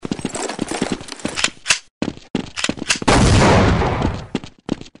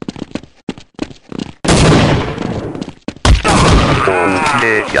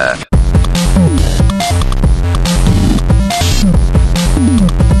Amnesia.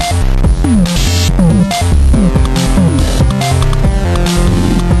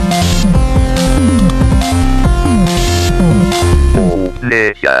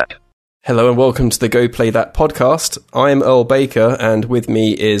 Hello and welcome to the Go Play That podcast. I'm Earl Baker and with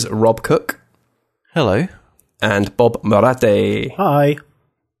me is Rob Cook. Hello. And Bob Morate. Hi.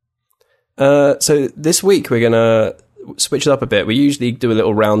 So this week we're going to switch it up a bit. We usually do a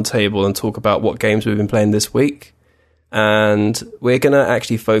little round table and talk about what games we've been playing this week. And we're going to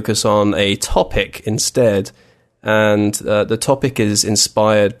actually focus on a topic instead. And the topic is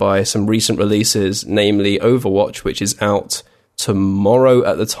inspired by some recent releases, namely Overwatch, which is out tomorrow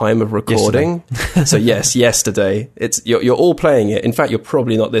at the time of recording. So yes, yesterday. You're all playing it. In fact, you're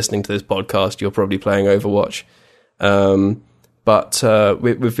probably not listening to this podcast. You're probably playing Overwatch. But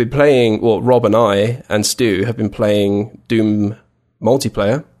we've been playing, well, Rob and I and Stu have been playing Doom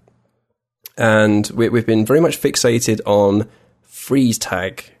multiplayer. And we've been very much fixated on freeze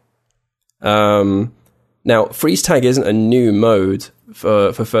tag. Now, freeze tag isn't a new mode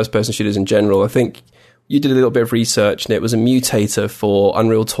for first-person shooters in general. I think you did a little bit of research, and it was a mutator for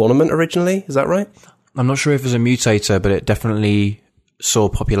Unreal Tournament originally. Is that right? I'm not sure if it was a mutator, but it definitely saw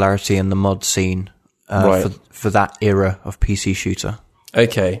popularity in the mod scene for that era of PC shooter.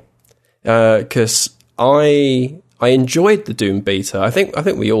 Okay, because I enjoyed the Doom beta. I think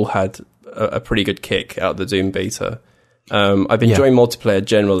we all had a pretty good kick out of the Doom beta. I've been enjoying multiplayer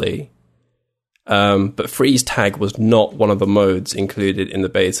generally, but freeze tag was not one of the modes included in the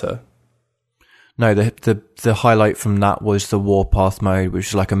beta. No, the highlight from that was the Warpath mode, which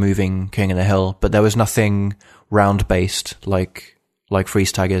is like a moving King of the Hill, but there was nothing round-based like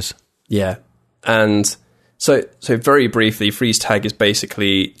freeze tag is. Yeah, and so very briefly, freeze tag is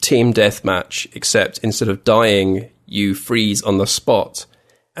basically team deathmatch, except instead of dying, you freeze on the spot,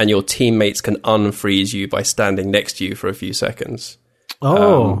 and your teammates can unfreeze you by standing next to you for a few seconds.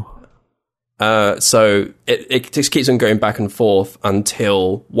 So it just keeps on going back and forth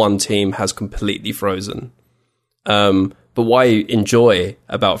until one team has completely frozen. But what I enjoy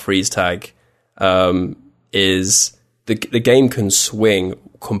about freeze tag is the game can swing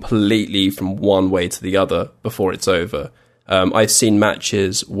completely from one way to the other before it's over. I've seen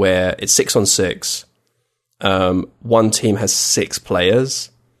matches where it's 6-on-6. One team has 6 players,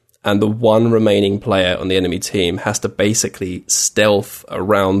 and the one remaining player on the enemy team has to basically stealth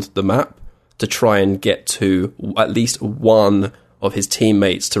around the map to try and get to at least one of his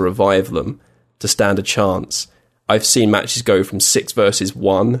teammates to revive them to stand a chance. I've seen matches go from 6 versus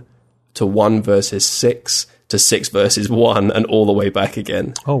 1 to 1 versus 6 to 6 versus 1 and all the way back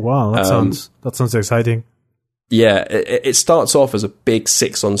again. Oh wow, that sounds exciting. Yeah, it starts off as a big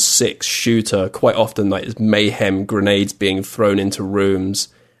 6-on-6 shooter. Quite often, like, there's mayhem, grenades being thrown into rooms,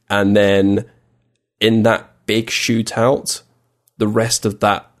 and then in that big shootout, the rest of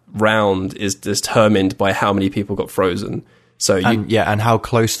that round is determined by how many people got frozen. So and how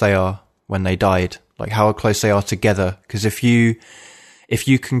close they are when they died, like how close they are together. Because if you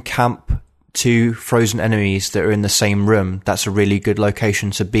can camp 2 frozen enemies that are in the same room, that's a really good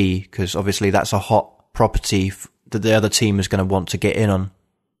location to be, because obviously that's a hot property that the other team is going to want to get in on.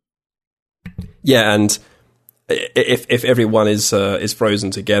 Yeah, and if everyone is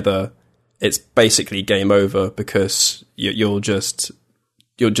frozen together, it's basically game over, because you'll just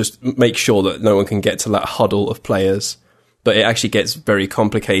make sure that no one can get to that huddle of players. But it actually gets very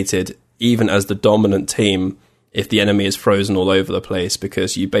complicated, even as the dominant team, if the enemy is frozen all over the place,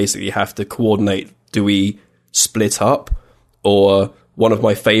 because you basically have to coordinate, do we split up? Or one of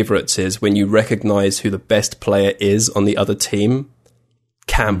my favorites is when you recognize who the best player is on the other team,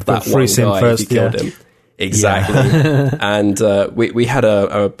 camp that one guy first, if you killed him. Exactly. Yeah. And we had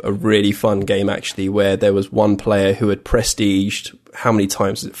a really fun game, actually, where there was one player who had prestiged, how many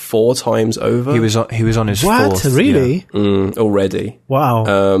times? 4 times over? He was on his 4th. What? Really? Yeah. Already.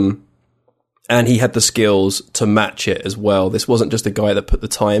 Wow. And he had the skills to match it as well. This wasn't just a guy that put the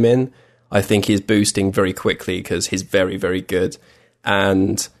time in. I think he's boosting very quickly because he's very, very good.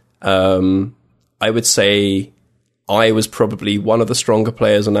 And I would say I was probably one of the stronger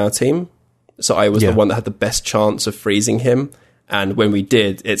players on our team. So I was the one that had the best chance of freezing him. And when we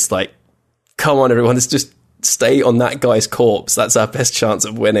did, it's like, come on, everyone, let's just stay on that guy's corpse. That's our best chance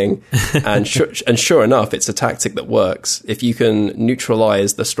of winning. And sure enough, it's a tactic that works. If you can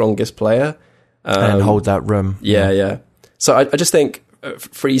neutralize the strongest player and hold that room. Yeah. So I just think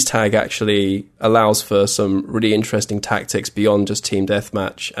freeze tag actually allows for some really interesting tactics beyond just team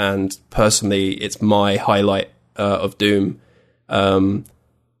deathmatch. And personally, it's my highlight of Doom.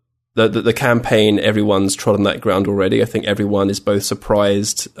 the campaign, everyone's trodden that ground already. I think everyone is both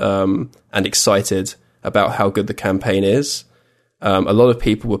surprised and excited about how good the campaign is. A lot of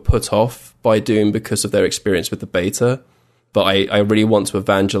people were put off by Doom because of their experience with the beta, but I really want to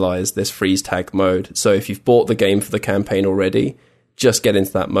evangelize this freeze tag mode. So if you've bought the game for the campaign already, just get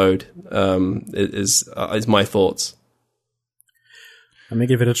into that mode, is my thoughts. Let me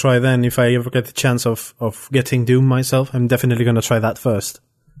give it a try then. If I ever get the chance of getting Doom myself, I'm definitely going to try that first.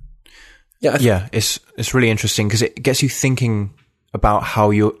 Yeah, it's really interesting because it gets you thinking about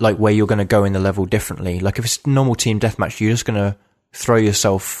how you're, like, where you're going to go in the level differently. Like, if it's normal team deathmatch, you're just going to throw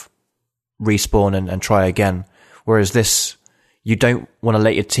yourself, respawn, and try again. Whereas this, you don't want to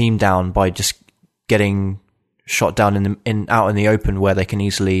let your team down by just getting shot down out in the open where they can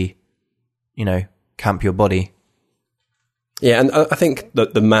easily, camp your body. Yeah, and I think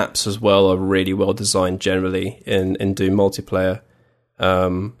that the maps as well are really well designed generally in Doom multiplayer.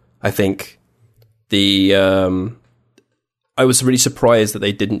 I think I was really surprised that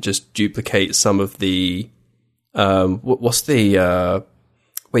they didn't just duplicate some of the what's the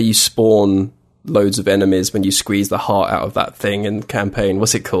where you spawn loads of enemies when you squeeze the heart out of that thing in the campaign.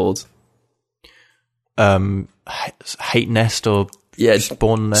 What's it called? Hate Nest or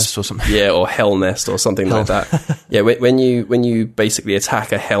Spawn Nest or something. Yeah, or Hell Nest or something like that. Yeah, when you basically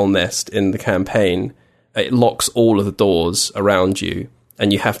attack a Hell Nest in the campaign, it locks all of the doors around you,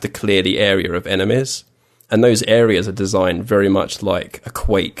 and you have to clear the area of enemies. And those areas are designed very much like a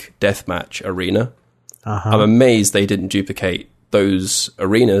Quake deathmatch arena. I'm amazed they didn't duplicate those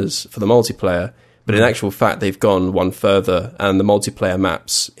arenas for the multiplayer, but in actual fact, they've gone one further, and the multiplayer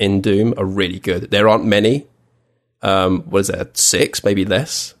maps in Doom are really good. There aren't many. What is it, 6, maybe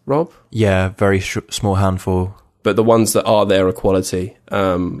less, Rob? Yeah, very small handful. But the ones that are there are quality,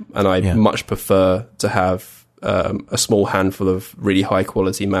 and I much prefer to have a small handful of really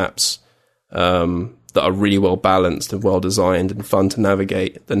high-quality maps that are really well balanced and well designed and fun to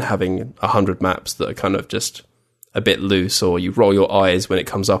navigate than having 100 maps that are kind of just a bit loose, or you roll your eyes when it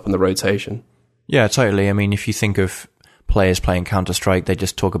comes up in the rotation. Yeah, totally. I mean, if you think of players playing Counter-Strike, they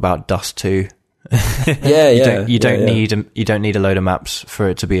just talk about Dust 2. You don't need a load of maps for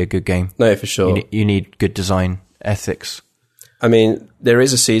it to be a good game. No, for sure. You need good design ethics. I mean, there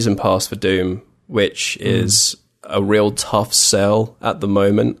is a season pass for Doom, which is a real tough sell at the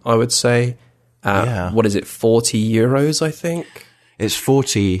moment, I would say. What is it, €40, I think? It's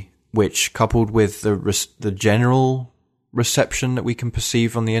 40, which, coupled with the general reception that we can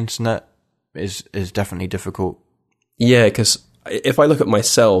perceive on the internet, is definitely difficult. Yeah, because if I look at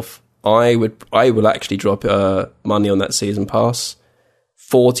myself, I would actually drop money on that season pass.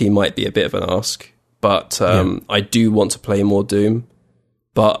 40 might be a bit of an ask, but I do want to play more Doom.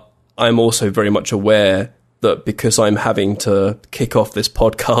 But I'm also very much aware that because I'm having to kick off this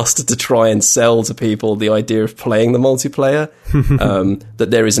podcast to try and sell to people the idea of playing the multiplayer,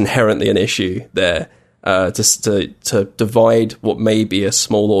 that there is inherently an issue there. To divide what may be a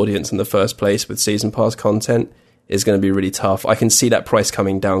small audience in the first place with season pass content is going to be really tough. I can see that price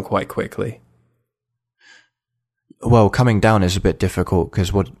coming down quite quickly. Well, coming down is a bit difficult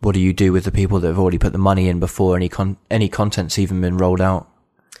because what do you do with the people that have already put the money in before any content's even been rolled out?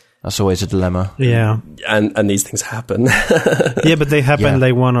 That's always a dilemma. Yeah. And these things happen. Yeah, but they happen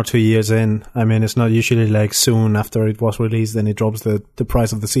like 1 or 2 years in. I mean, it's not usually like soon after it was released, then it drops the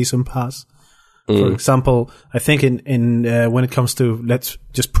price of the season pass. For example, I think in when it comes to, let's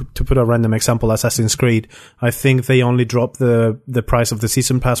just put a random example, Assassin's Creed, I think they only drop the price of the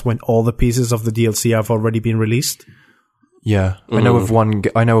season pass when all the pieces of the DLC have already been released. Yeah, I know of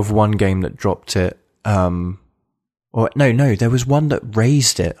one game that dropped it. There was one that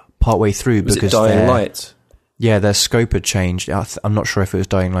raised it partway through was because it Dying Light? Yeah, their scope had changed. I'm not sure if it was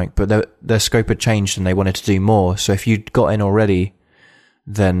Dying Light, but their scope had changed and they wanted to do more. So if you'd got in already,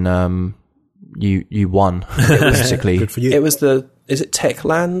 then you won, basically. Good for you. It was is it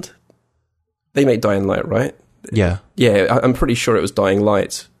Techland? They make Dying Light, right? Yeah. Yeah, I'm pretty sure it was Dying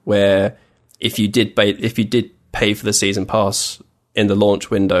Light, where if you did pay for the season pass in the launch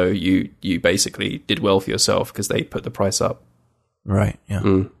window, you basically did well for yourself because they put the price up. Right,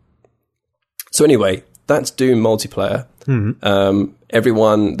 yeah. So anyway, that's Doom multiplayer.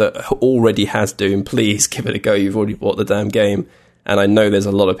 Everyone that already has Doom, please give it a go. You've already bought the damn game. And I know there's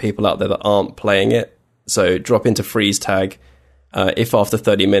a lot of people out there that aren't playing it. So drop into Freeze Tag. If after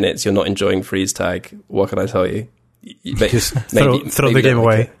 30 minutes you're not enjoying Freeze Tag, what can I tell you? Just throw the game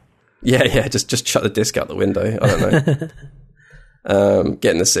away. Yeah, just shut the disc out the window. I don't know.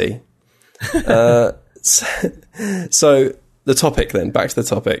 Get in the sea. So the topic then, back to the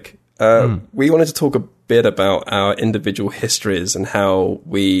topic. We wanted to talk a bit about our individual histories and how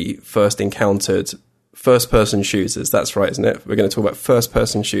we first encountered first-person shooters. That's right, isn't it? We're going to talk about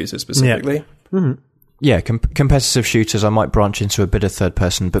first-person shooters specifically. Yeah. Mm-hmm. Yeah, competitive shooters. I might branch into a bit of third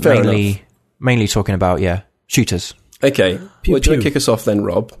person, but mainly talking about shooters. Okay, do you want to kick us off then,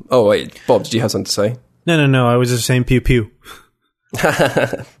 Rob? Oh wait, Bob, did you have something to say? No. I was just saying pew pew.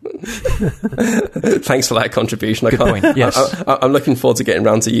 Thanks for that contribution. Good point. Yes, I'm looking forward to getting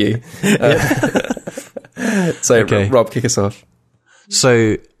round to you. So, okay. Rob, kick us off.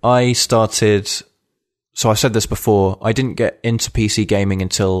 So I started. So I said this before. I didn't get into PC gaming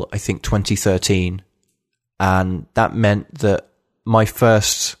until I think 2013, and that meant that my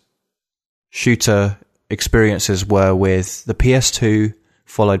first shooter experiences were with the PS2,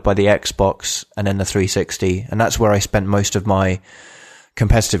 followed by the Xbox, and then the 360, and that's where I spent most of my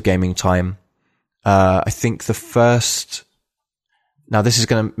competitive gaming time. I think the first... Now, this is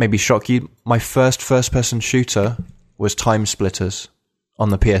going to maybe shock you. My first-person shooter was Time Splitters on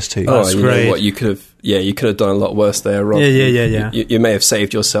the PS2. Oh, that's great. Know what? You could have done a lot worse there, Rob. Yeah. You may have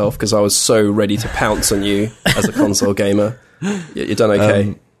saved yourself, because I was so ready to pounce on you as a console gamer. You're done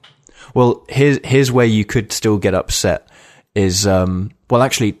okay. Well, here's where you could still get upset. Is I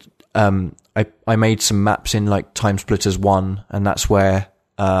made some maps in like Time Splitters 1, and that's where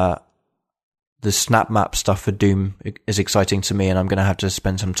the snap map stuff for Doom is exciting to me, and I'm going to have to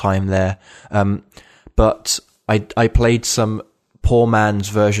spend some time there. But I played some poor man's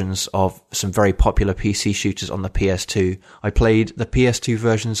versions of some very popular PC shooters on the PS2. I played the PS2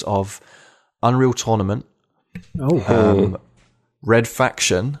 versions of Unreal Tournament, Red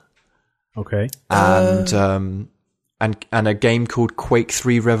Faction, okay, and a game called Quake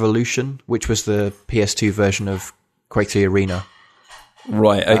 3 Revolution, which was the PS2 version of Quake 3 Arena.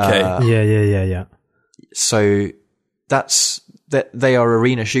 Right, okay. Yeah. So they are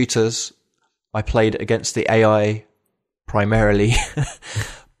arena shooters. I played against the AI primarily,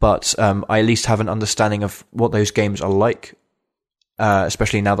 but I at least have an understanding of what those games are like,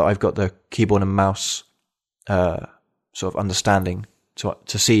 especially now that I've got the keyboard and mouse sort of understanding to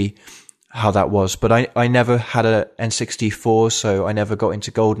see how that was. But I never had a N64, so I never got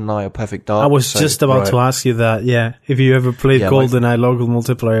into GoldenEye or Perfect Dark. I was just about to ask you that. Yeah, if you ever played GoldenEye local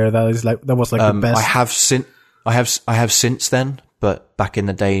multiplayer, that was like the best. I have since then, but back in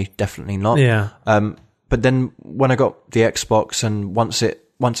the day, definitely not. Yeah. But then when I got the Xbox, and once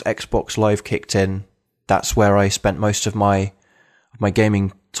Xbox Live kicked in, that's where I spent most of my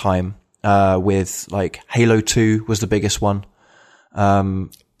gaming time. With like Halo 2 was the biggest one.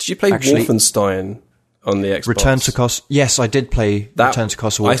 Did you play Wolfenstein on the Xbox? Return to Kosovo. Yes, I did play Return to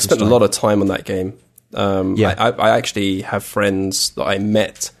Kosovo. I spent a lot of time on that game. I actually have friends that I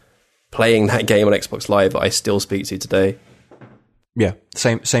met playing that game on Xbox Live that I still speak to today. Yeah,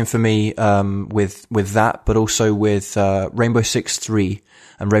 same for me with that, but also with Rainbow Six 3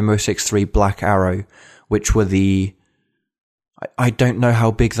 and Rainbow Six 3 Black Arrow, which were I don't know how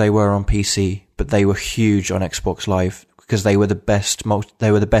big they were on PC, but they were huge on Xbox Live because they were the best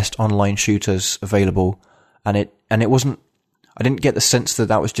online shooters available, and it wasn't. I didn't get the sense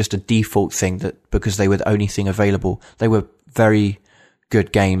that was just a default thing, that because they were the only thing available. They were very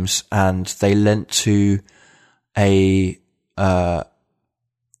good games, and they lent to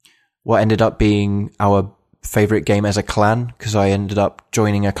what ended up being our favorite game as a clan, because I ended up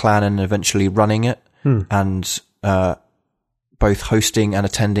joining a clan and eventually running it, and both hosting and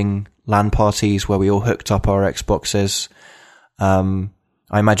attending LAN parties where we all hooked up our Xboxes. I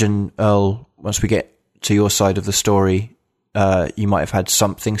imagine, Earl, once we get to your side of the story, you might have had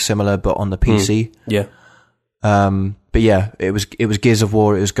something similar, but on the PC. Yeah. But yeah, it was Gears of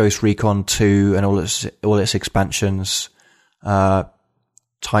War, it was Ghost Recon 2 and all its expansions,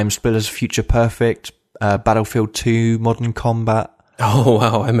 Time Splitters, Future Perfect, Battlefield 2, Modern Combat. Oh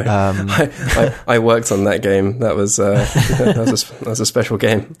wow! I worked on that game. That was that was a special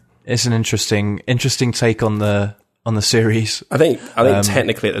game. It's an interesting take on the series. I think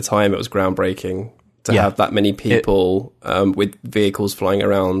technically at the time it was groundbreaking to have that many people with vehicles flying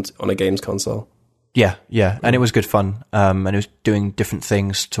around on a games console. Yeah, and it was good fun. And it was doing different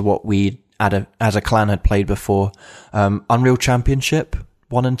things to what we as a clan had played before. Unreal Championship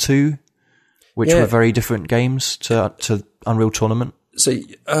 1 and 2, which were very different games to Unreal Tournament. So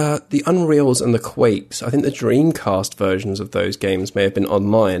the Unreals and the Quakes, I think the Dreamcast versions of those games may have been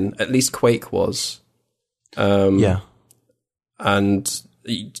online. At least Quake was. And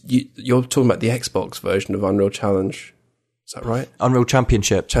you're talking about the Xbox version of Unreal Challenge. Is that right? Unreal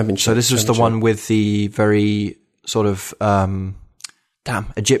Championship. So this was the one with the very sort of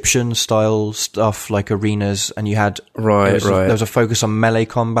Egyptian style stuff like arenas, and you had Right. there was a focus on melee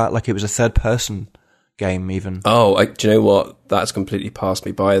combat, like it was a third person game even. Oh, do you know what? That's completely passed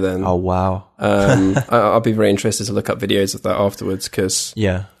me by then. Oh wow. I'll be very interested to look up videos of that afterwards, because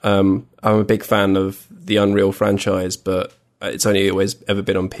I'm a big fan of the Unreal franchise, but it's only always ever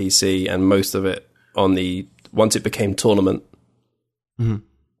been on PC, and most of it once it became Tournament. Mm-hmm.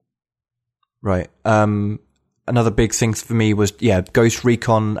 Right. Another big thing for me was Ghost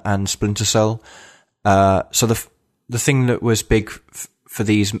Recon and Splinter Cell. So the thing that was big for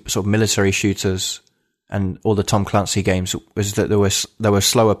these sort of military shooters and all the Tom Clancy games was that they were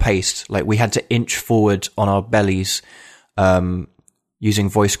slower paced. Like we had to inch forward on our bellies, using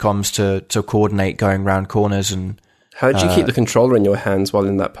voice comms to coordinate going around corners. And how did you keep the controller in your hands while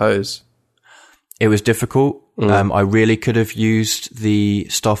in that pose? it was difficult. I really could have used the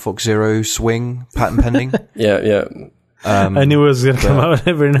Star Fox Zero swing patent pending. Yeah. I knew it was going to come out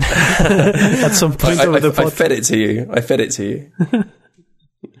every at some point over the pod. I fed it to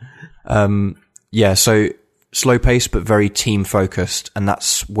you. So slow pace, but very team focused. And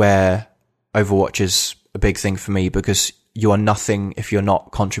that's where Overwatch is a big thing for me, because you are nothing if you're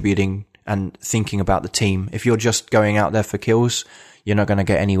not contributing and thinking about the team. If you're just going out there for kills, you're not going to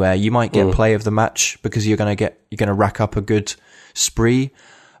get anywhere. You might get play of the match because you're going to rack up a good spree,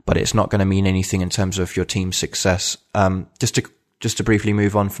 but it's not going to mean anything in terms of your team's success. Just to briefly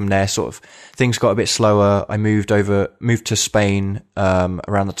move on from there, sort of things got a bit slower. I moved to Spain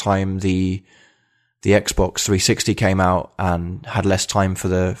around the time the Xbox 360 came out, and had less time for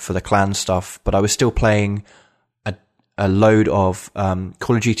the clan stuff, but I was still playing a load of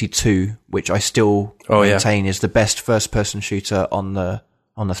Call of Duty 2, which I still maintain is the best first-person shooter on the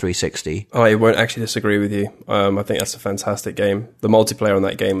 360. I won't actually disagree with you. I think that's a fantastic game. The multiplayer on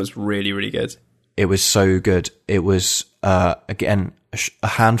that game was really, really good. It was so good. It was, again, a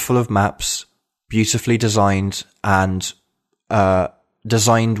handful of maps, beautifully designed, and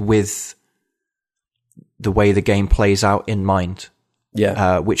designed with the way the game plays out in mind.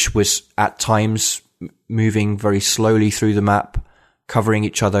 Yeah. Which was at times moving very slowly through the map, covering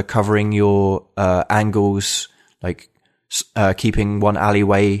each other, covering your angles, like keeping one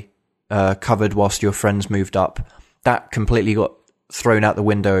alleyway covered whilst your friends moved up. That completely got thrown out the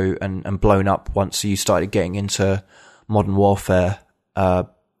window and blown up once you started getting into Modern Warfare.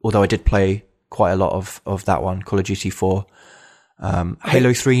 Although I did play quite a lot of that one, Call of Duty 4.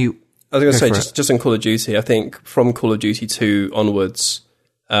 Halo 3... I was going to say, just on Call of Duty, I think from Call of Duty 2 onwards,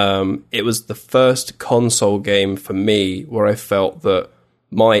 it was the first console game for me where I felt that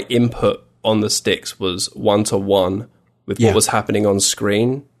my input on the sticks was one-to-one with what was happening on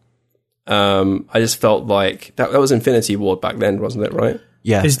screen. I just felt like that was Infinity Ward back then, wasn't it, right?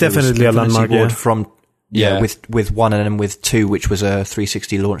 Yeah. It's definitely a landmark, from with 1 and then with 2, which was a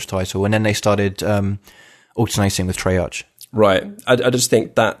 360 launch title. And then they started alternating with Treyarch. Right. I just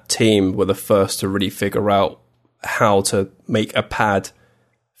think that team were the first to really figure out how to make a pad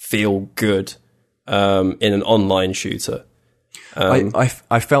feel good in an online shooter.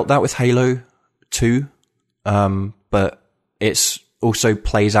 I felt that with Halo 2, but it's also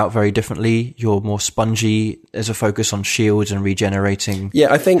plays out very differently. You're more spongy. There's a focus on shields and regenerating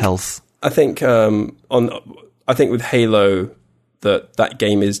health. I think with Halo that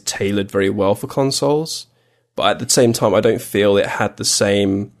game is tailored very well for consoles. But at the same time, I don't feel it had the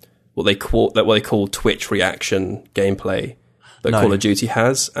same what they call Twitch reaction gameplay that Call of Duty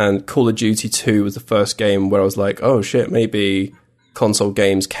has. And Call of Duty 2 was the first game where I was like, oh shit, maybe console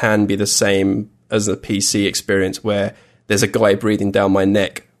games can be the same as a PC experience, where there's a guy breathing down my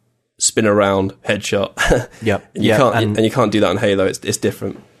neck, spin around, headshot. You can't do that on Halo. It's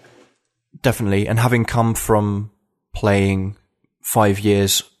different. Definitely. And having come from playing 5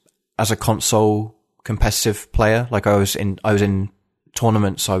 years as a console competitive player, like I was in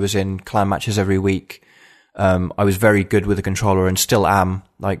tournaments, I was in clan matches every week. I was very good with a controller, and still am,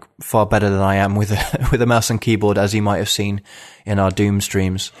 like far better than I am with a mouse and keyboard, as you might have seen in our Doom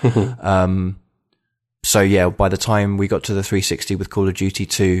streams. So yeah, by the time we got to the 360 with Call of Duty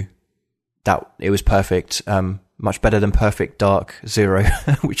 2, that it was perfect. Much better than Perfect Dark Zero,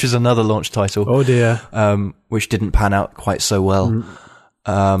 which is another launch title. Oh dear. Which didn't pan out quite so well. Did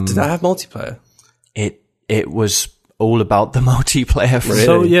that have multiplayer? It was all about the multiplayer.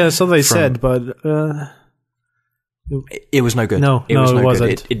 Really? So they said, but it was no good. It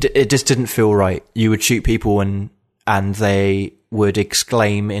wasn't. It just didn't feel right. You would shoot people and they would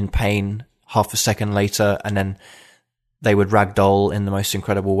exclaim in pain half a second later, and then they would ragdoll in the most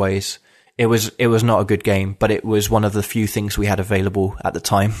incredible ways. It was not a good game, but it was one of the few things we had available at the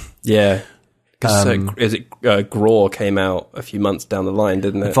time. Yeah. Is it Graw came out a few months down the line,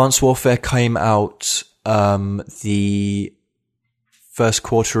 didn't it? Advanced Warfare came out the first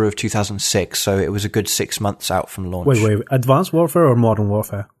quarter of 2006, so it was a good 6 months out from launch. Wait. Advanced Warfare or Modern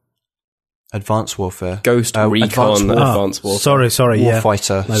Warfare? Advanced Warfare. Ghost Recon Advanced Warfare. Sorry,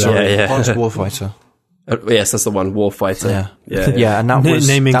 Warfighter. Yeah. Sorry, Yeah. Advanced Warfighter. Yes, that's the one. Warfighter. Yeah, and that was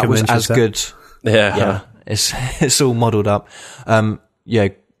Naming that was conventions, as good. Yeah. It's all modelled up.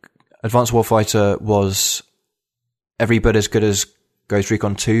 Advanced Warfighter was every bit as good as Ghost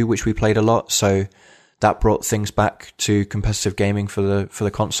Recon 2, which we played a lot. So that brought things back to competitive gaming for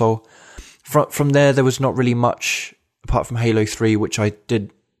the console. From there was not really much apart from Halo 3, which I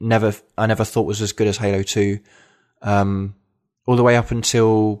never thought was as good as Halo 2. All the way up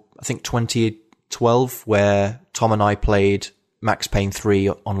until I think 2012, where Tom and I played Max Payne 3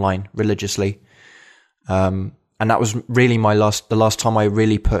 online religiously. And that was really the last time I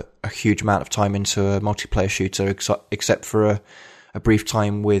really put a huge amount of time into a multiplayer shooter, except for a brief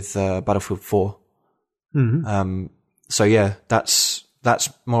time with Battlefield 4. Mm-hmm. So yeah, that's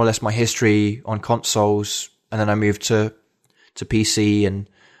more or less my history on consoles. And then I moved to PC, and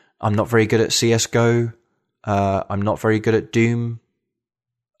I'm not very good at CS:GO. I'm not very good at Doom.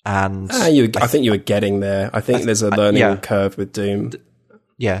 And I think you were getting there. I think there's a learning curve with Doom.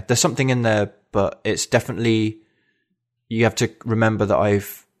 Yeah, there's something in there, but it's definitely, you have to remember that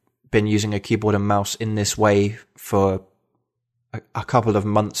I've been using a keyboard and mouse in this way for a couple of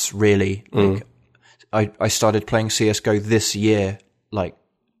months, really. Like, I started playing CS:GO this year, like,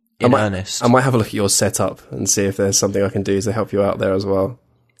 in earnest. I might have a look at your setup and see if there's something I can do to help you out there as well.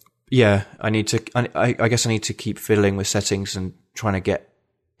 Yeah, I guess I need to keep fiddling with settings and trying to get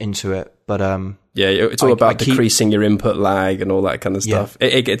into it, but yeah, it's all about decreasing your input lag and all that kind of stuff.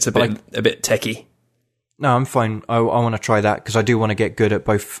 It gets a bit techie. No, I'm fine. I want to try that because I do want to get good at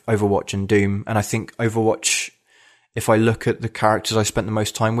both Overwatch and Doom, and I think Overwatch, if I look at the characters I spent the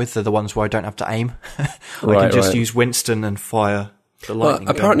most time with, they're the ones where I don't have to aim. I can just use Winston and fire the lightning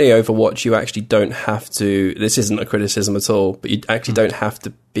gun. Apparently Overwatch, you actually don't have to, this isn't a criticism at all, but you actually don't have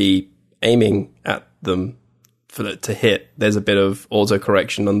to be aiming at them for it to hit. There's a bit of auto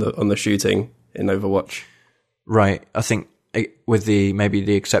correction on the shooting in Overwatch. Right. I think with maybe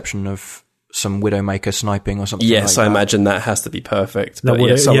the exception of some Widowmaker sniping or something. Yes, like I that. imagine that has to be perfect.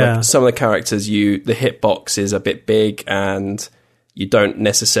 But some of the characters, the hitbox is a bit big, and you don't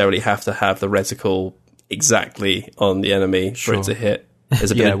necessarily have to have the reticle exactly on the enemy for it to hit.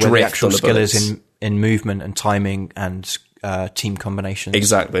 There's a bit of drift where the actual on the skill bullets. is in movement and timing and team combinations.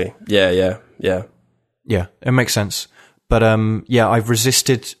 Exactly. Yeah. Yeah, it makes sense. But I've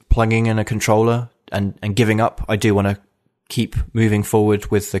resisted plugging in a controller and giving up. I do want to keep moving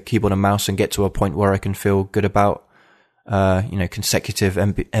forward with the keyboard and mouse and get to a point where I can feel good about, consecutive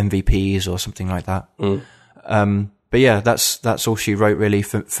MVPs or something like that. But yeah, that's all she wrote really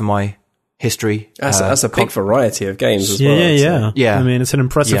for my history. That's a big variety of games as well. Yeah. I mean, it's an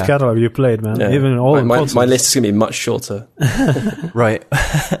impressive catalog you played, man. Yeah. Even all my list is going to be much shorter. Right.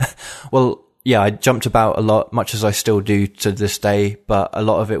 Well, yeah, I jumped about a lot, much as I still do to this day, but a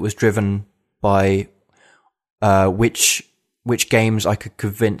lot of it was driven by which games I could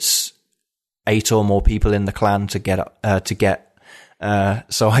convince 8 or more people in the clan to get.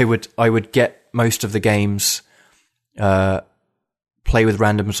 So I would get most of the games, play with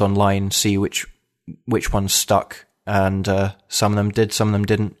randoms online, see which ones stuck, and some of them did, some of them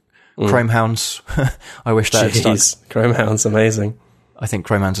didn't. Chromehounds, I wish that had stuck. Chromehounds, amazing. I think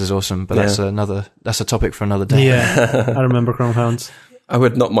Chromehounds is awesome, but that's a topic for another day. Yeah, I remember Chromehounds. I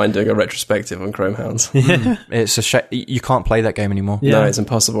would not mind doing a retrospective on Chromehounds. It's a shame you can't play that game anymore. Yeah. No, it's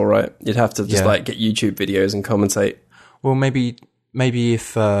impossible, right? You'd have to just get YouTube videos and commentate. Well, maybe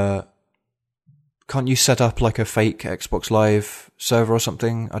if can't you set up like a fake Xbox Live server or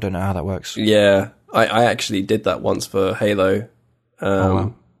something? I don't know how that works. Yeah, I actually did that once for Halo,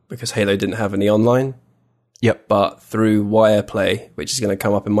 because Halo didn't have any online. Yep. But through Wireplay, which is going to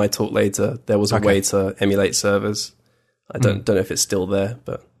come up in my talk later, there was a way to emulate servers. I don't know if it's still there,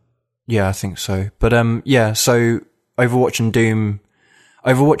 but yeah, I think so. But so Overwatch and Doom,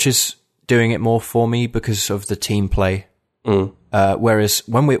 Overwatch is doing it more for me because of the team play. Whereas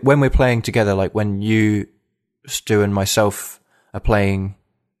when we're playing together, like when you, Stu, and myself are playing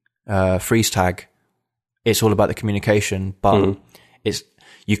freeze tag, it's all about the communication. But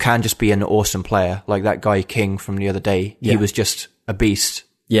you can just be an awesome player, like that guy King from the other day. He was just a beast.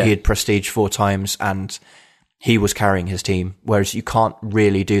 Yeah. He had prestige 4 times and he was carrying his team, whereas you can't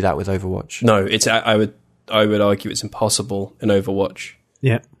really do that with Overwatch. No, I would argue it's impossible in Overwatch.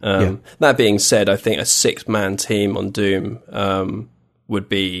 Yeah. That being said, I think a 6-man team on Doom would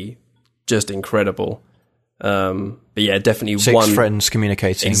be just incredible. But yeah, definitely 6 friends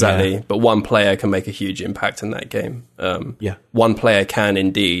communicating. Exactly. Yeah. But one player can make a huge impact in that game. One player can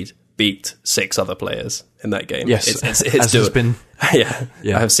indeed beat 6 other players in that game. Yes, it's as has been. Yeah,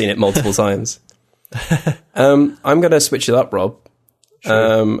 I have seen it multiple times. I'm going to switch it up, Rob.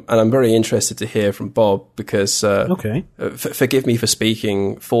 Sure. And I'm very interested to hear from Bob because, forgive me for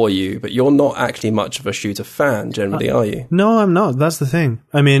speaking for you, but you're not actually much of a shooter fan generally, are you? No, I'm not. That's the thing.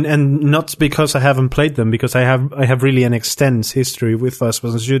 I mean, and not because I haven't played them, because I have really an extensive history with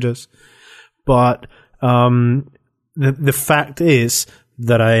first-person shooters. But the fact is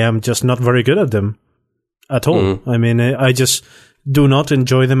that I am just not very good at them at all. I mean, I just do not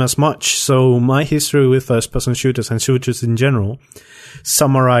enjoy them as much. So my history with first-person shooters and shooters in general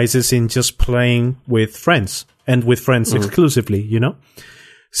summarizes in just playing with friends and with friends exclusively, you know?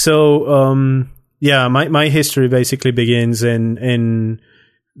 So, my history basically begins in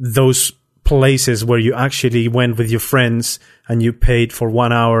those places where you actually went with your friends and you paid for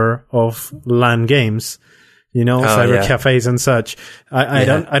 1 hour of LAN games, you know, cyber cafes and such. I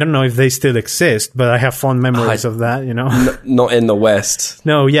don't know if they still exist, but I have fond memories of that, you know. Not in the West.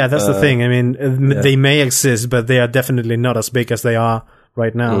 No, yeah, that's the thing. I mean, they may exist, but they are definitely not as big as they are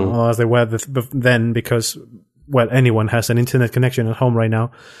right now, or as they were then, because, well, anyone has an internet connection at home right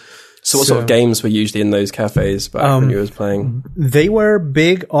now. So what sort of games were usually in those cafes back when you was playing? They were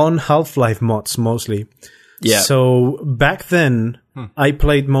big on Half-Life mods, mostly. Yeah. So back then, I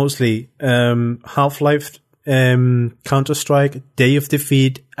played mostly Half-Life, Counter-Strike, Day of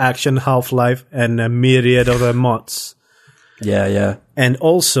Defeat, Action Half-Life, and a myriad other mods. Yeah. And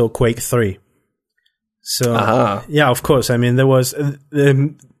also Quake 3. So, yeah, of course. I mean, there was...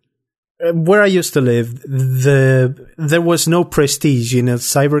 where I used to live, there was no prestige in a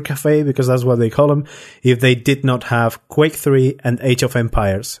cyber cafe, because that's what they call them, if they did not have Quake 3 and Age of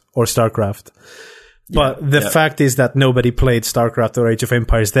Empires or StarCraft. But the fact is that nobody played StarCraft or Age of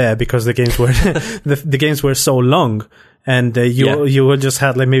Empires there, because the games were the games were so long, and you just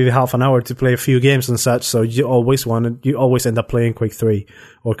had like maybe half an hour to play a few games and such. So you always end up playing Quake 3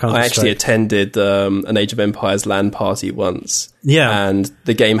 or Counter-Strike. I actually attended an Age of Empires LAN party once. Yeah, and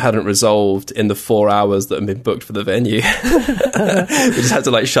the game hadn't resolved in the 4 hours that had been booked for the venue. We just had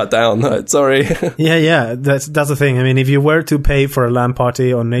to like shut down. Sorry. Yeah. That's the thing. I mean, if you were to pay for a LAN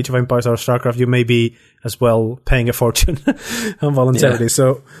party on Age of Empires or StarCraft, you may be as well paying a fortune involuntarily.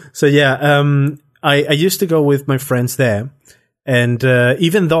 Yeah. So yeah. I used to go with my friends there, and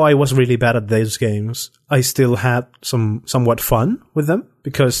even though I was really bad at those games, I still had somewhat fun with them,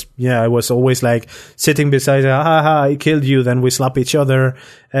 because I was always like sitting beside, I killed you, then we slap each other,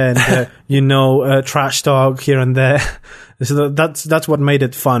 and trash talk here and there. So that's what made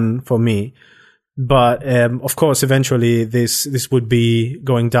it fun for me. But of course, eventually this would be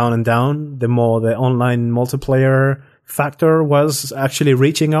going down and down the more the online multiplayer factor was actually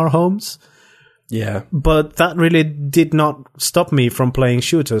reaching our homes. Yeah, but that really did not stop me from playing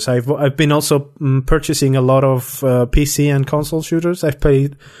shooters. I've been also purchasing a lot of PC and console shooters. I've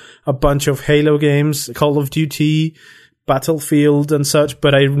played a bunch of Halo games, Call of Duty, Battlefield, and such.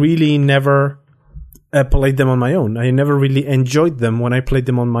 But I really never played them on my own. I never really enjoyed them when I played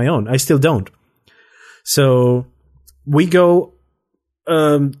them on my own. I still don't. So we go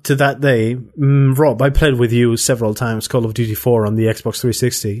to that day. Rob, I played with you several times Call of Duty 4 on the Xbox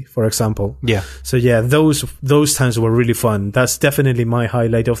 360, for example. Yeah. So yeah, those times were really fun. That's definitely my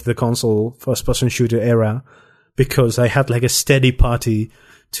highlight of the console first-person shooter era, because I had like a steady party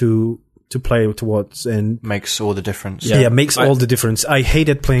to play towards, and makes all the difference. Yeah, makes all the difference. I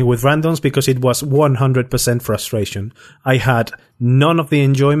hated playing with randoms because it was 100% frustration. I had none of the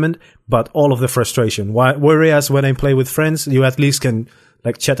enjoyment, but all of the frustration. Whereas when I play with friends, you at least can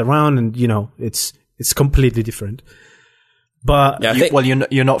like chat around, and it's completely different. But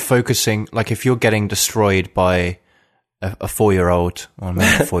you're not focusing, like if you're getting destroyed by a 4-year-old, or maybe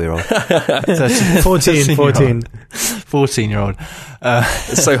a 4-year-old, 14-year-old.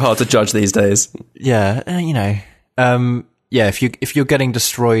 It's so hard to judge these days. Yeah, if you're getting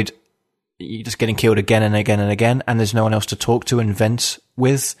destroyed, you're just getting killed again and again and again, and there's no one else to talk to and vent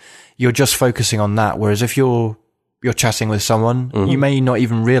with, you're just focusing on that. Whereas if you're chatting with someone, you may not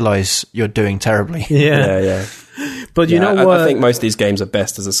even realize you're doing terribly. Yeah. But you know what? I think most of these games are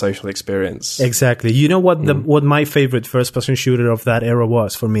best as a social experience. Exactly. You know what what my favorite first-person shooter of that era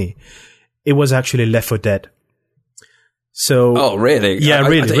was for me? It was actually Left 4 Dead. So. Oh, really? Yeah,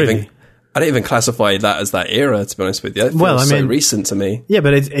 really. I don't even classify that as that era, to be honest with you. It feels so recent to me. Yeah,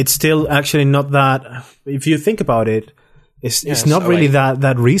 but it's still actually not that. If you think about it, It's not really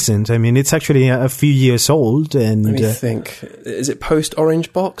that recent. I mean, it's actually a few years old. And let me think. Is it post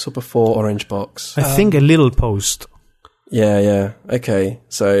Orange Box or before Orange Box? I think a little post. Yeah. Okay.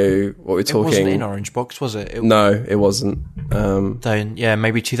 So what we're talking... It wasn't in Orange Box, was it? No, it wasn't. Then, yeah,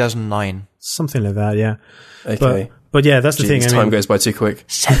 maybe 2009. Something like that, yeah. Okay. But yeah, that's the thing. Time goes by too quick.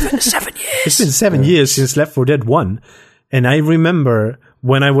 7 years. It's been 7 years since Left 4 Dead 1. And I remember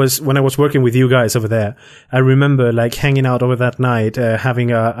when I was working with you guys over there, I remember like hanging out over that night,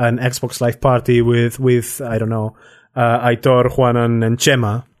 having an Xbox Live party with I don't know, Aitor, Juanan, and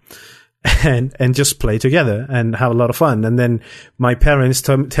Chema, and just play together and have a lot of fun. And then my parents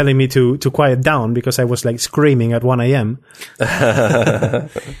telling me to quiet down because I was like screaming at 1 a.m.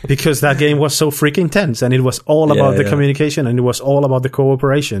 because that game was so freaking tense, and it was all about the communication, and it was all about the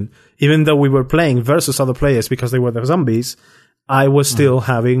cooperation. Even though we were playing versus other players because they were the zombies, I was still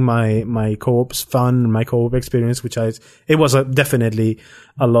having my co-op fun, my co-op experience, it was definitely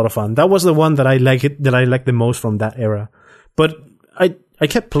a lot of fun. That was the one that I liked the most from that era. But I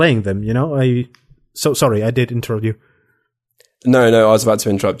kept playing them, you know. So sorry, I did interrupt you. No, I was about to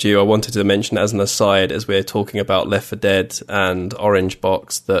interrupt you. I wanted to mention as an aside, as we're talking about Left 4 Dead and Orange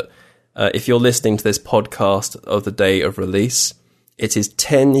Box, that if you're listening to this podcast of the day of release, it is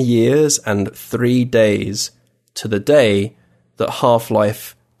 10 years and 3 days to the day that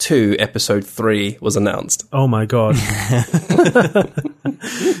Half-Life 2 Episode 3 was announced. Oh my god.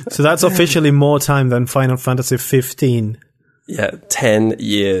 So that's officially more time than Final Fantasy 15. Yeah, 10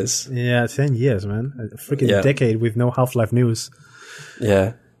 years. Yeah, 10 years, man. A freaking decade with no Half-Life news.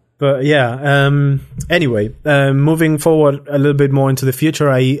 Yeah. But yeah, anyway, moving forward a little bit more into the future,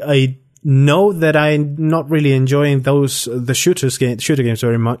 I know that I'm not really enjoying the shooter games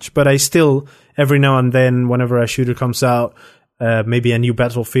very much, but I still, every now and then, whenever a shooter comes out, maybe a new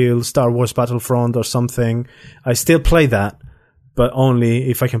Battlefield, Star Wars Battlefront or something, I still play that. But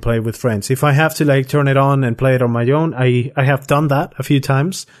only if I can play with friends. If I have to like turn it on and play it on my own, I have done that a few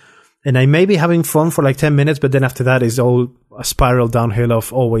times, and I may be having fun for like 10 minutes, but then after that is all a spiral downhill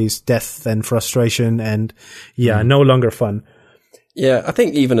of always death and frustration and no longer fun. Yeah, I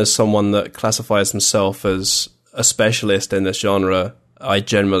think even as someone that classifies himself as a specialist in this genre, I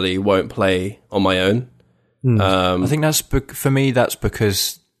generally won't play on my own. I think for me, that's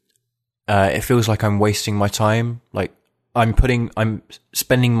because it feels like I'm wasting my time. Like, I'm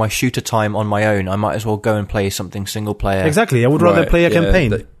spending my shooter time on my own. I might as well go and play something single player. Exactly. I would rather play a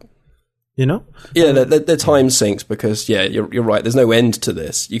campaign. You know? Yeah, the time sinks because, you're right. There's no end to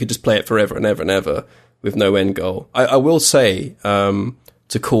this. You could just play it forever and ever and ever with no end goal. I will say,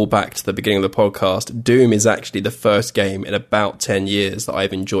 to call back to the beginning of the podcast, Doom is actually the first game in about 10 years that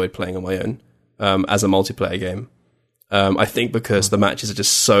I've enjoyed playing on my own as a multiplayer game. I think because the matches are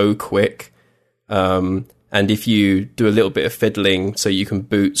just so quick. And if you do a little bit of fiddling so you can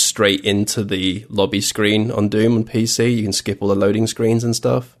boot straight into the lobby screen on Doom on PC, you can skip all the loading screens and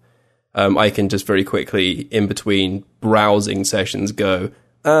stuff. I can just very quickly, in between browsing sessions, go,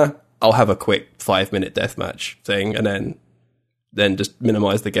 I'll have a quick 5-minute deathmatch thing, and then just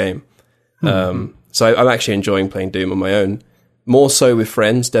minimize the game. So I'm actually enjoying playing Doom on my own. More so with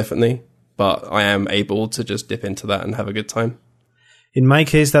friends, definitely, but I am able to just dip into that and have a good time. In my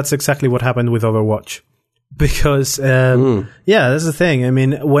case, that's exactly what happened with Overwatch. Because, that's the thing. I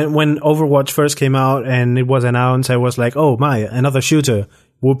mean, when Overwatch first came out and it was announced, I was like, oh my, another shooter.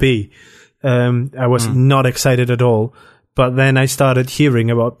 Whoopee. I was not excited at all. But then I started hearing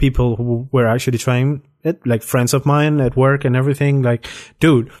about people who were actually trying it, like friends of mine at work and everything. Like,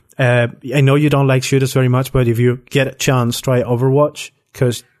 dude, I know you don't like shooters very much, but if you get a chance, try Overwatch,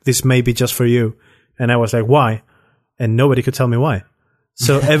 because this may be just for you. And I was like, why? And nobody could tell me why.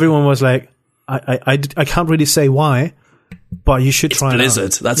 So everyone was like, I can't really say why, but you should try Blizzard,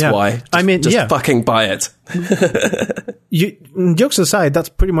 it out. That's why. Just fucking buy it. Jokes aside, that's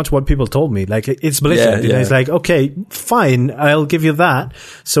pretty much what people told me. Like, it's Blizzard. And it's like, okay, fine, I'll give you that.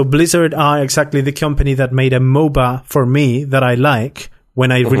 So Blizzard are exactly the company that made a MOBA for me that I like when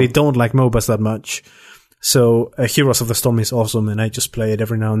I really don't like MOBAs that much. So Heroes of the Storm is awesome, and I just play it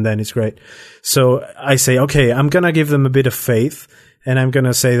every now and then. It's great. So I say, okay, I'm going to give them a bit of faith, and I'm going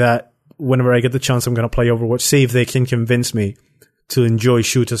to say that whenever I get the chance, I'm going to play Overwatch, see if they can convince me to enjoy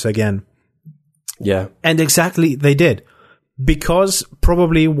shooters again. Yeah. And exactly, they did. because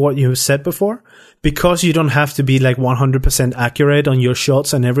probably what you said before, because you don't have to be like 100% accurate on your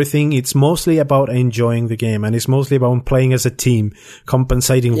shots and everything. It's mostly about enjoying the game, and it's mostly about playing as a team,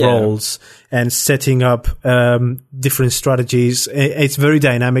 compensating roles and setting up different strategies. It's very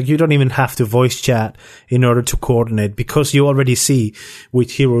dynamic. You don't even have to voice chat in order to coordinate, because you already see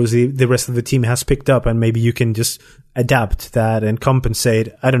which heroes the rest of the team has picked up, and maybe you can just adapt that and compensate.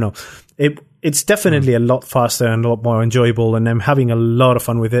 I don't know. It's definitely a lot faster and a lot more enjoyable, and I'm having a lot of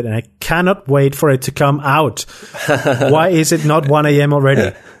fun with it, and I cannot wait for it to come out. Why is it not 1 a.m.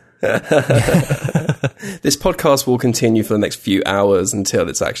 already? This podcast will continue for the next few hours until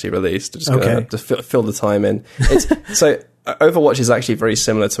it's actually released. I'm just going to have to fill the time in. So Overwatch is actually very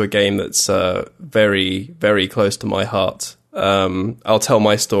similar to a game that's very, very close to my heart. I'll tell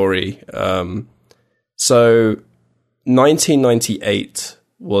my story. So 1998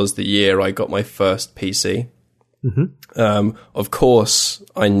 was the year I got my first PC. Of course,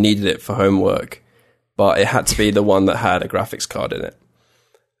 I needed it for homework, but it had to be the one that had a graphics card in it.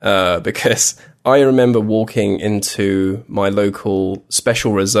 Because I remember walking into my local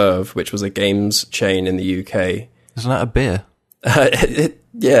Special Reserve, which was a games chain in the UK. Isn't that a beer?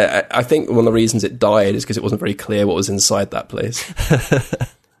 Yeah, I think one of the reasons it died is because it wasn't very clear what was inside that place.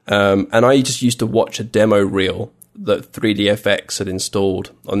 And I just used to watch a demo reel that 3DFX had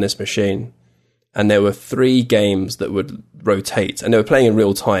installed on this machine. And there were 3 games that would rotate, and they were playing in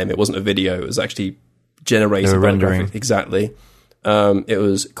real time. It wasn't a video. It was actually generated. Rendering. Exactly. It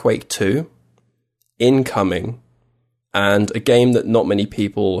was Quake 2, Incoming, and a game that not many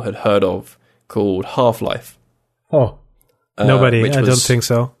people had heard of called Half-Life. Oh, nobody. I don't think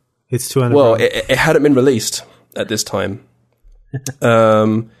so. It's too underground. Well, it hadn't been released at this time.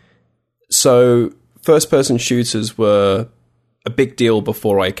 So first-person shooters were a big deal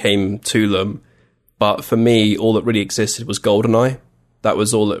before I came to them. But for me, all that really existed was GoldenEye. That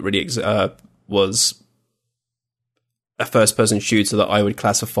was all that really was a first-person shooter that I would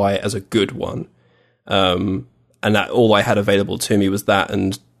classify as a good one. And that all I had available to me was that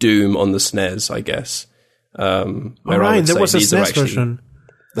and Doom on the SNES, I guess. All right, there was a SNES version.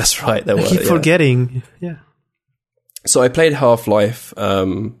 That's right, there was. I keep forgetting. Yeah. So I played Half-Life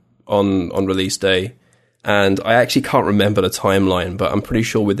on release day, and I actually can't remember the timeline, but I'm pretty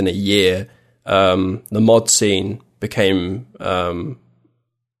sure within a year, the mod scene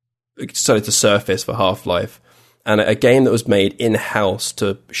started to surface for Half-Life, and a game that was made in-house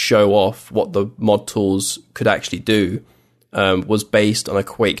to show off what the mod tools could actually do was based on a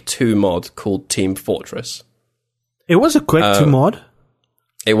Quake 2 mod called Team Fortress. It was a Quake 2 mod?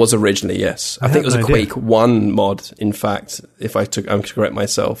 It was originally, yes. I think it was a Quake 1 mod, in fact, if I'm to correct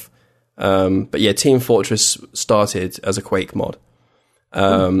myself. But yeah, Team Fortress started as a Quake mod.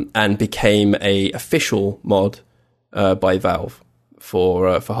 And became a official mod by Valve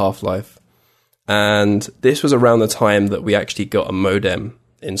for Half-Life. And this was around the time that we actually got a modem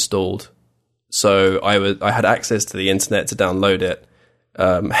installed. So I had access to the internet to download it.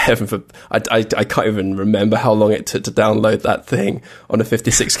 I can't even remember how long it took to download that thing on a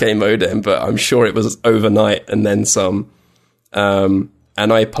 56k modem, but I'm sure it was overnight and then some. And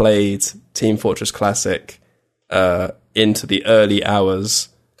I played Team Fortress Classic into the early hours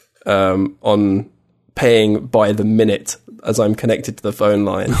on paying by the minute as I'm connected to the phone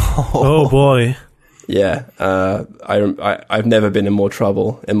line. Oh boy. Yeah, I've never been in more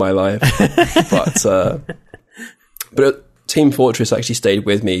trouble in my life. But Team Fortress actually stayed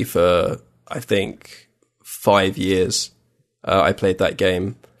with me for, I think, 5 years. I played that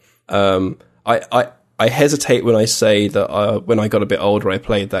game. I hesitate when I say that when I got a bit older, I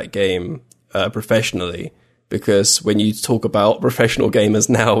played that game professionally, because when you talk about professional gamers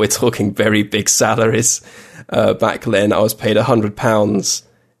now, we're talking very big salaries. Back then, I was paid £100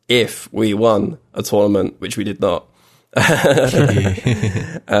 if we won a tournament, which we did not. But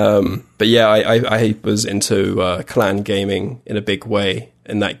yeah, I was into clan gaming in a big way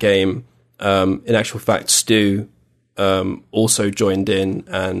in that game. In actual fact, Stu also joined in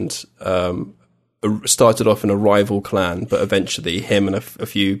and started off in a rival clan, but eventually him and a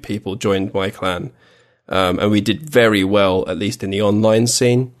few people joined my clan. And we did very well, at least in the online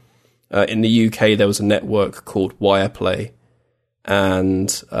scene. In the UK, there was a network called Wireplay,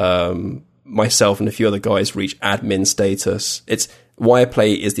 and myself and a few other guys reached admin status.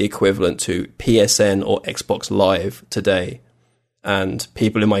 Wireplay is the equivalent to PSN or Xbox Live today, and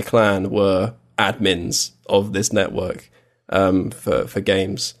people in my clan were admins of this network for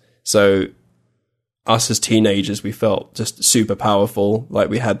games. So us as teenagers, we felt just super powerful, like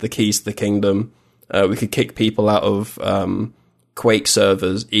we had the keys to the kingdom. We could kick people out of Quake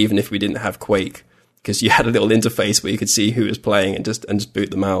servers, even if we didn't have Quake. because you had a little interface where you could see who was playing and just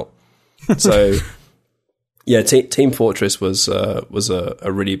boot them out. So yeah, Team Fortress was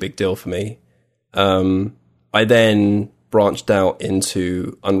a really big deal for me. I then branched out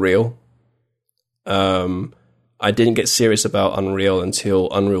into Unreal. I didn't get serious about Unreal until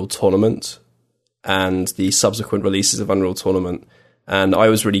Unreal Tournament and the subsequent releases of Unreal Tournament. And I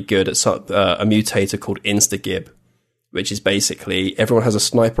was really good at a mutator called Instagib, which is basically everyone has a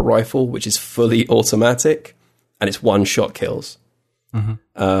sniper rifle, which is fully automatic, and it's one-shot kills.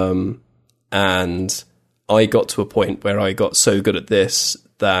 Mm-hmm. And I got to a point where I got so good at this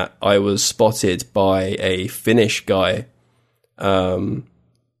that I was spotted by a Finnish guy, and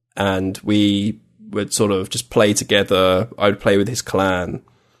we would sort of just play together. I would play with his clan,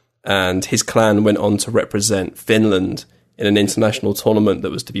 and his clan went on to represent Finland in an international tournament that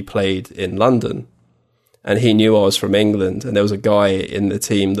was to be played in London. And he knew I was from England, and there was a guy in the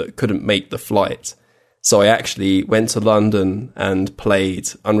team that couldn't make the flight. So I actually went to London and played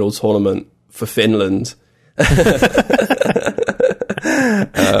Unreal Tournament for Finland.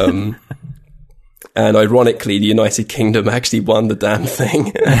 And ironically, the United Kingdom actually won the damn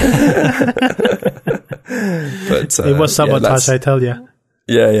thing. But it was sabotage, I tell you.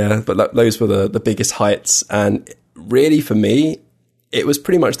 Yeah. But those were the biggest heights. And really, for me, it was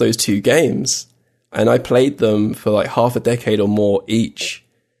pretty much those two games. And I played them for like half a decade or more each.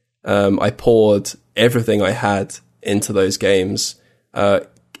 I poured everything I had into those games.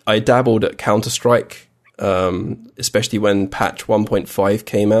 I dabbled at Counter-Strike, especially when patch 1.5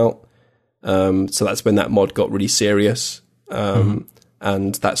 came out. So that's when that mod got really serious.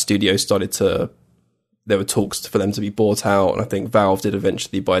 And that studio there were talks for them to be bought out. And I think Valve did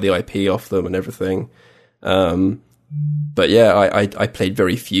eventually buy the IP off them and everything. But yeah, I played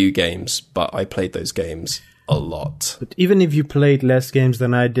very few games, but I played those games a lot. But even if you played less games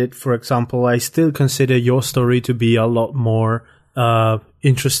than I did, for example, I still consider your story to be a lot more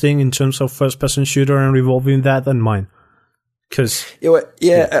interesting in terms of first-person shooter and revolving that than mine.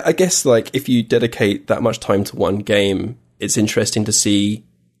 I guess like if you dedicate that much time to one game, it's interesting to see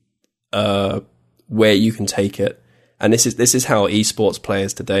where you can take it. And this is how esports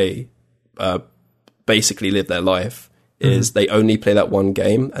players today basically live their life. Is they only play that one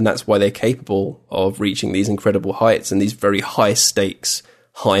game, and that's why they're capable of reaching these incredible heights and these very high stakes,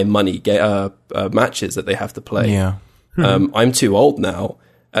 high money matches that they have to play. Yeah. I'm too old now.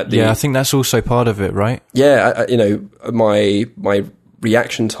 I think that's also part of it, right? Yeah, my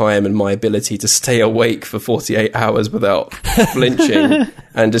reaction time and my ability to stay awake for 48 hours without flinching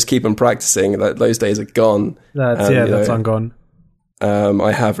and just keep on practicing, those days are gone. That's gone.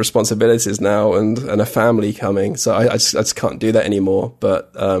 I have responsibilities now and a family coming, so I just can't do that anymore.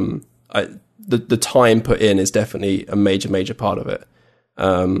 But the time put in is definitely a major part of it.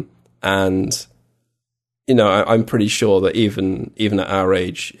 And I'm pretty sure that even at our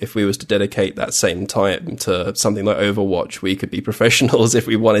age, if we was to dedicate that same time to something like Overwatch, we could be professionals if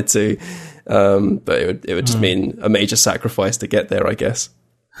we wanted to. But it would just mean a major sacrifice to get there, I guess.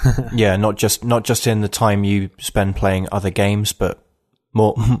 Yeah, not just in the time you spend playing other games, but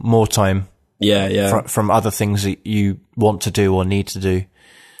more time. Yeah. From other things that you want to do or need to do.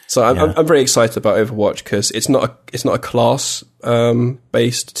 So I'm very excited about Overwatch because it's not a class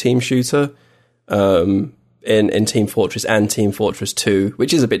based team shooter. In Team Fortress and Team Fortress 2,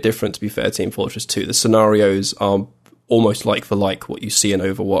 which is a bit different, to be fair. Team Fortress 2, the scenarios are almost like for like what you see in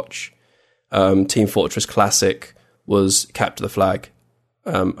Overwatch. Team Fortress Classic was capture the flag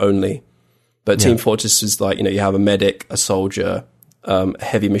only, but Team Fortress is like, you have a medic, a soldier, a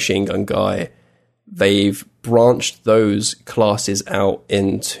heavy machine gun guy. They've branched those classes out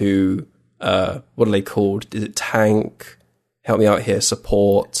into what are they called? Is it tank? Help me out here.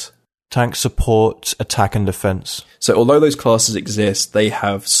 Support. Tank, support, attack, and defense. So although those classes exist, they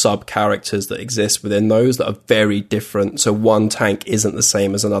have sub-characters that exist within those that are very different. So one tank isn't the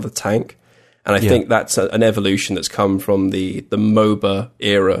same as another tank. And I think that's an evolution that's come from the MOBA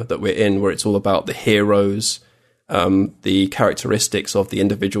era that we're in, where it's all about the heroes, the characteristics of the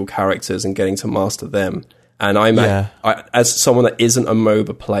individual characters and getting to master them. And as someone that isn't a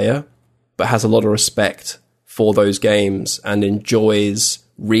MOBA player, but has a lot of respect for those games and enjoys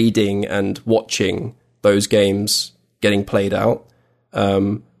reading and watching those games getting played out,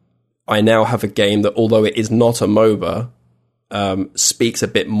 I now have a game that, although it is not a MOBA, speaks a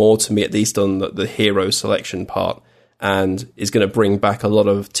bit more to me, at least on the hero selection part, and is going to bring back a lot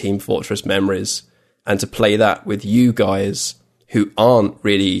of Team Fortress memories. And to play that with you guys who aren't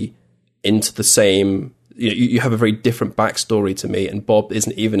really into the same, you have a very different backstory to me, and Bob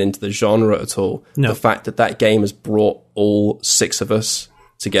isn't even into the genre at all. No. The fact that game has brought all 6 of us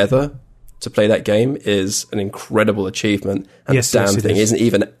together to play that game is an incredible achievement, and Yes, the damn yes, it thing is. isn't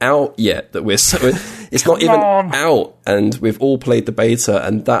even out yet. That it's not even out, and we've all played the beta,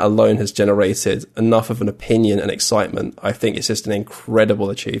 and that alone has generated enough of an opinion and excitement. I think it's just an incredible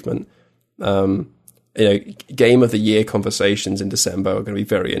achievement. Game of the year conversations in December are going to be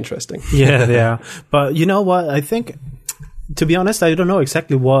very interesting. Yeah. But you know what? I think, to be honest, I don't know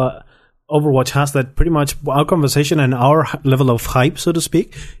exactly what Overwatch has that pretty much our conversation and our level of hype, so to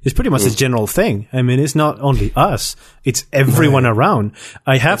speak, is pretty much a general thing. I mean, it's not only us, it's everyone around.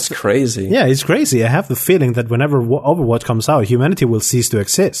 It's crazy. Yeah, it's crazy. I have the feeling that whenever Overwatch comes out, humanity will cease to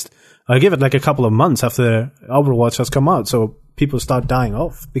exist. I'll give it like a couple of months after Overwatch has come out, so people start dying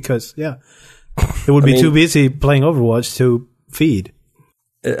off because, they would be too busy playing Overwatch to feed.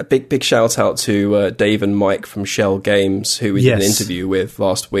 A big shout out to Dave and Mike from Shell Games, who we did an interview with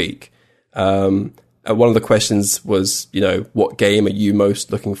last week. One of the questions was, what game are you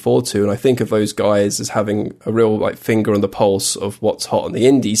most looking forward to? And I think of those guys as having a real finger on the pulse of what's hot on the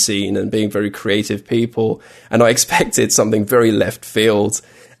indie scene and being very creative people. And I expected something very left field.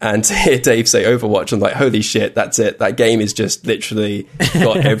 And to hear Dave say Overwatch, I'm like, holy shit, that's it. That game is just literally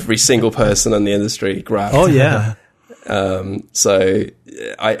got every single person in the industry grabbed. Oh, yeah. So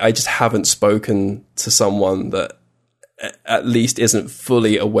I just haven't spoken to someone that at least isn't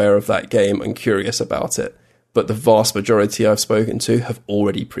fully aware of that game and curious about it. But the vast majority I've spoken to have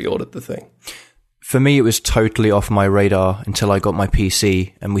already pre-ordered the thing. For me, it was totally off my radar until I got my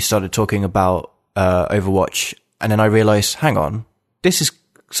PC and we started talking about Overwatch. And then I realized, hang on, this is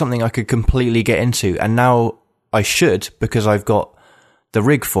something I could completely get into. And now I should, because I've got the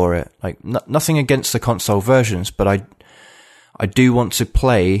rig for it. Like nothing against the console versions, but I do want to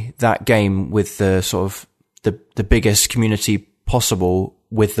play that game with the sort of the biggest community possible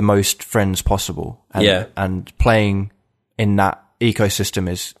with the most friends possible. And playing in that ecosystem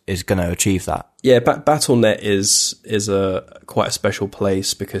is going to achieve that. Yeah, Battle.net is quite a special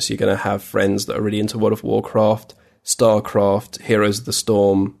place because you're going to have friends that are really into World of Warcraft, StarCraft, Heroes of the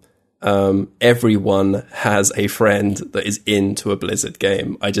Storm. Everyone has a friend that is into a Blizzard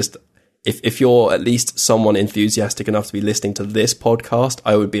game. If you're at least someone enthusiastic enough to be listening to this podcast,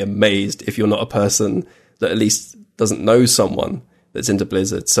 I would be amazed if you're not a person that at least doesn't know someone that's into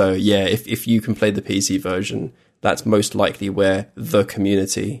Blizzard. So yeah, if you can play the PC version, that's most likely where the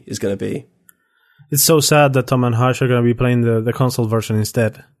community is going to be. It's so sad that Tom and Harsh are going to be playing the console version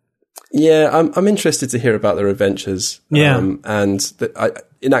instead. Yeah, I'm interested to hear about their adventures. Yeah.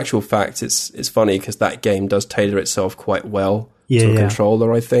 In actual fact, it's funny because that game does tailor itself quite well to a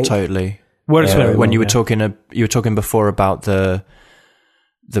controller, I think. Totally. Works very well, when you were talking before about the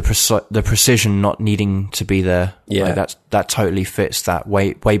precision not needing to be there. Yeah, that totally fits that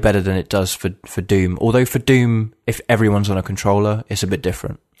way better than it does for Doom. Although for Doom, if everyone's on a controller, it's a bit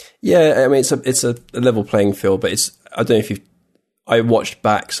different. Yeah, I mean it's a level playing field, but I don't know if I watched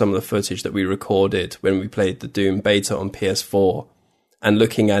back some of the footage that we recorded when we played the Doom beta on PS4, and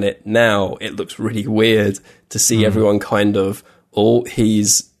looking at it now, it looks really weird to see everyone kind of,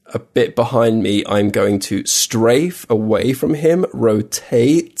 he's a bit behind me, I'm going to strafe away from him,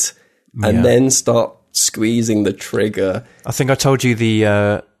 rotate, and then start squeezing the trigger. I think I told you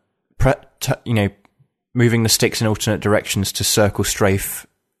the moving the sticks in alternate directions to circle strafe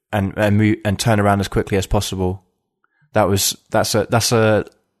and move and turn around as quickly as possible. That's an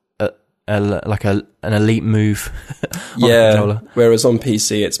elite move. Yeah. Whereas on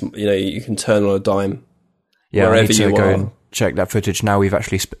PC, it's you can turn on a dime. Yeah, I need to go and check that footage. Now we've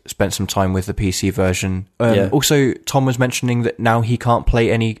actually spent some time with the PC version. Also, Tom was mentioning that now he can't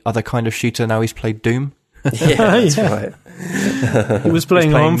play any other kind of shooter. Now he's played Doom. Yeah, that's right. He was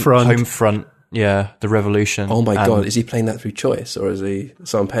playing Homefront. Homefront, yeah, the Revolution. Oh my god, is he playing that through choice or is he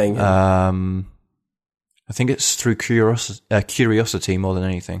someone paying him? I think it's through curiosity more than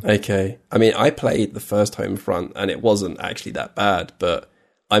anything. Okay. I mean, I played the first Homefront and it wasn't actually that bad, but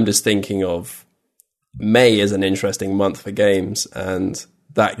I'm just thinking of May is an interesting month for games, and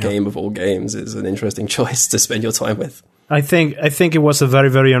that game of all games is an interesting choice to spend your time with. I think it was a very,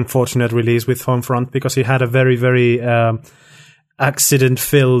 very unfortunate release with Homefront because it had a very, very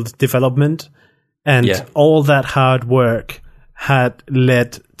accident-filled development, and all that hard work had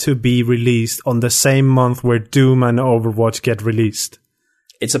led to be released on the same month where Doom and Overwatch get released.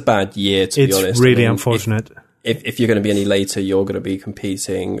 It's a bad year, to be honest. It's really unfortunate. If you're going to be any later, you're going to be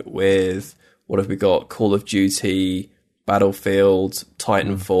competing with, what have we got? Call of Duty, Battlefield,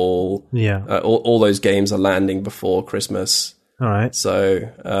 Titanfall. Yeah. All those games are landing before Christmas. All right. So,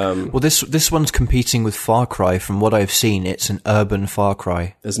 well, this one's competing with Far Cry. From what I've seen, it's an urban Far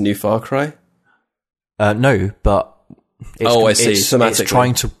Cry. There's a new Far Cry? No, but I see. It's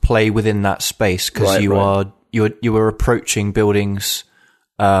trying to play within that space because you were approaching buildings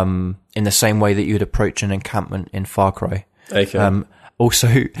in the same way that you'd approach an encampment in Far Cry. Okay.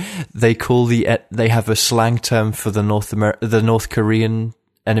 Also, they have a slang term for the North Korean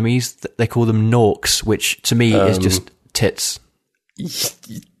enemies. They call them Norks, which to me is just tits.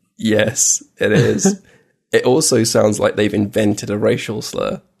 Yes, it is. It also sounds like they've invented a racial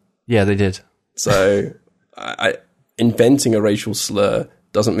slur. Yeah, they did. So, inventing a racial slur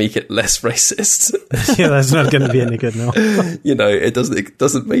doesn't make it less racist. Yeah, that's not going to be any good now. You know, it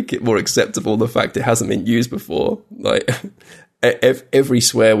doesn't make it more acceptable the fact it hasn't been used before. Like, every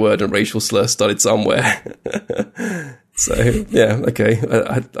swear word and racial slur started somewhere. So, yeah, okay.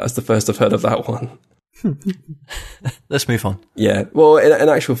 That's the first I've heard of that one. Let's move on. Yeah. Well, in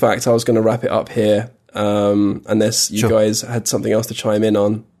actual fact, I was going to wrap it up here, unless you guys had something else to chime in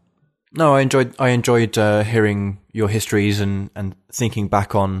on. No, I enjoyed hearing your histories and thinking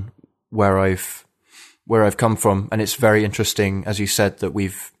back on where I've come from, and it's very interesting, as you said, that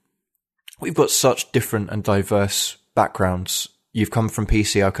we've got such different and diverse backgrounds. You've come from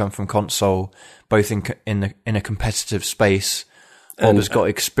PC, I've come from console, both in a competitive space. Bob has got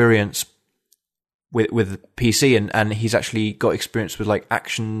experience with PC, and he's actually got experience with like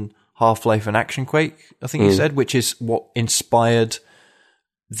Action Half-Life and Action Quake, I think he said, which is what inspired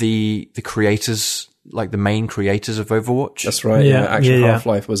the creators, like the main creators of Overwatch. That's right. Yeah, Action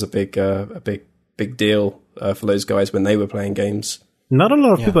Half-Life was a big deal for those guys when they were playing games. Not a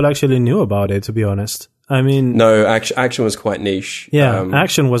lot of people actually knew about it, to be honest. I mean, no, Action was quite niche. Yeah,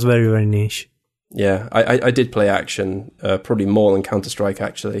 Action was very, very niche. Yeah, I did play Action, probably more than Counter-Strike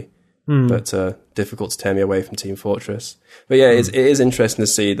actually, but difficult to tear me away from Team Fortress. But yeah, it is interesting to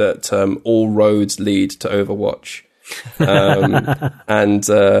see that all roads lead to Overwatch. And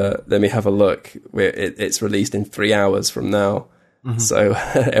let me have a look. It's released in 3 hours from now, so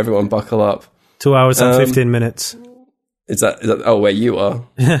everyone buckle up. 2 hours and 15 minutes. Is that where you are?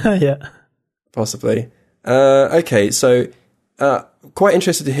 Yeah, possibly. Okay, so quite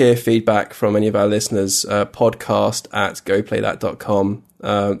interested to hear feedback from any of our listeners. podcast@goplaythat.com.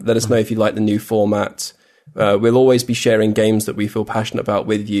 Let us know if you like the new format. We'll always be sharing games that we feel passionate about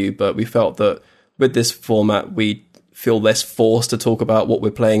with you, but we felt that with this format we feel less forced to talk about what we're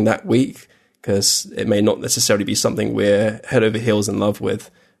playing that week, because it may not necessarily be something we're head over heels in love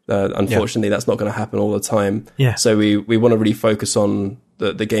with. Unfortunately, that's not going to happen all the time. Yeah. So we want to really focus on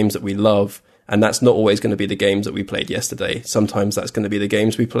the games that we love, and that's not always going to be the games that we played yesterday. Sometimes that's going to be the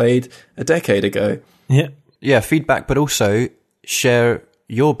games we played a decade ago. Yeah. Yeah, feedback, but also share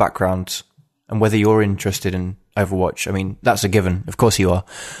your background and whether you're interested in Overwatch. I mean, that's a given. Of course you are.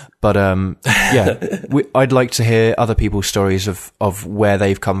 But I'd like to hear other people's stories of where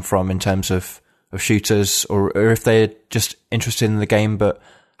they've come from in terms of shooters, or if they're just interested in the game but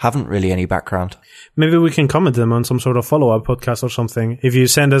haven't really any background. Maybe we can comment them on some sort of follow-up podcast or something. If you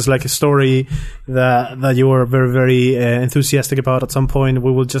send us like a story that you are very, very enthusiastic about at some point,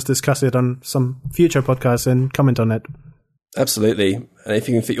 we will just discuss it on some future podcasts and comment on it. Absolutely. And if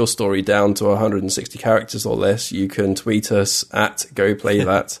you can fit your story down to 160 characters or less, you can tweet us at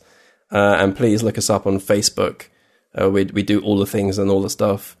GoPlayThat. And please look us up on Facebook. We do all the things and all the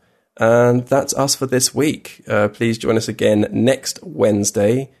stuff. And that's us for this week. Please join us again next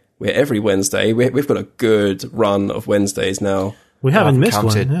Wednesday. We're every Wednesday. We've got a good run of Wednesdays now. We haven't missed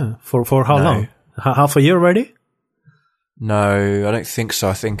one. Yeah. For how long? Half a year already? No, I don't think so.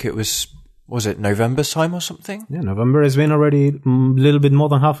 I think it was it November time or something? Yeah, November has been already a little bit more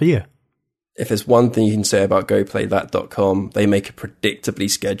than half a year. If there's one thing you can say about GoPlayThat.com, they make a predictably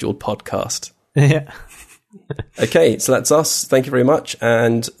scheduled podcast. Yeah. Okay, so that's us. Thank you very much,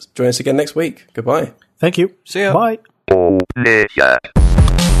 and join us again next week. Goodbye. Thank you. See ya. Bye.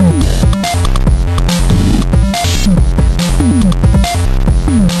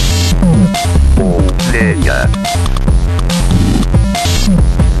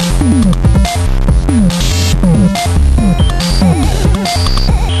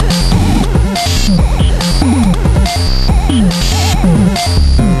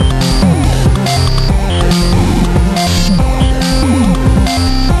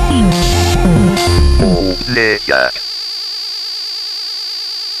 Player.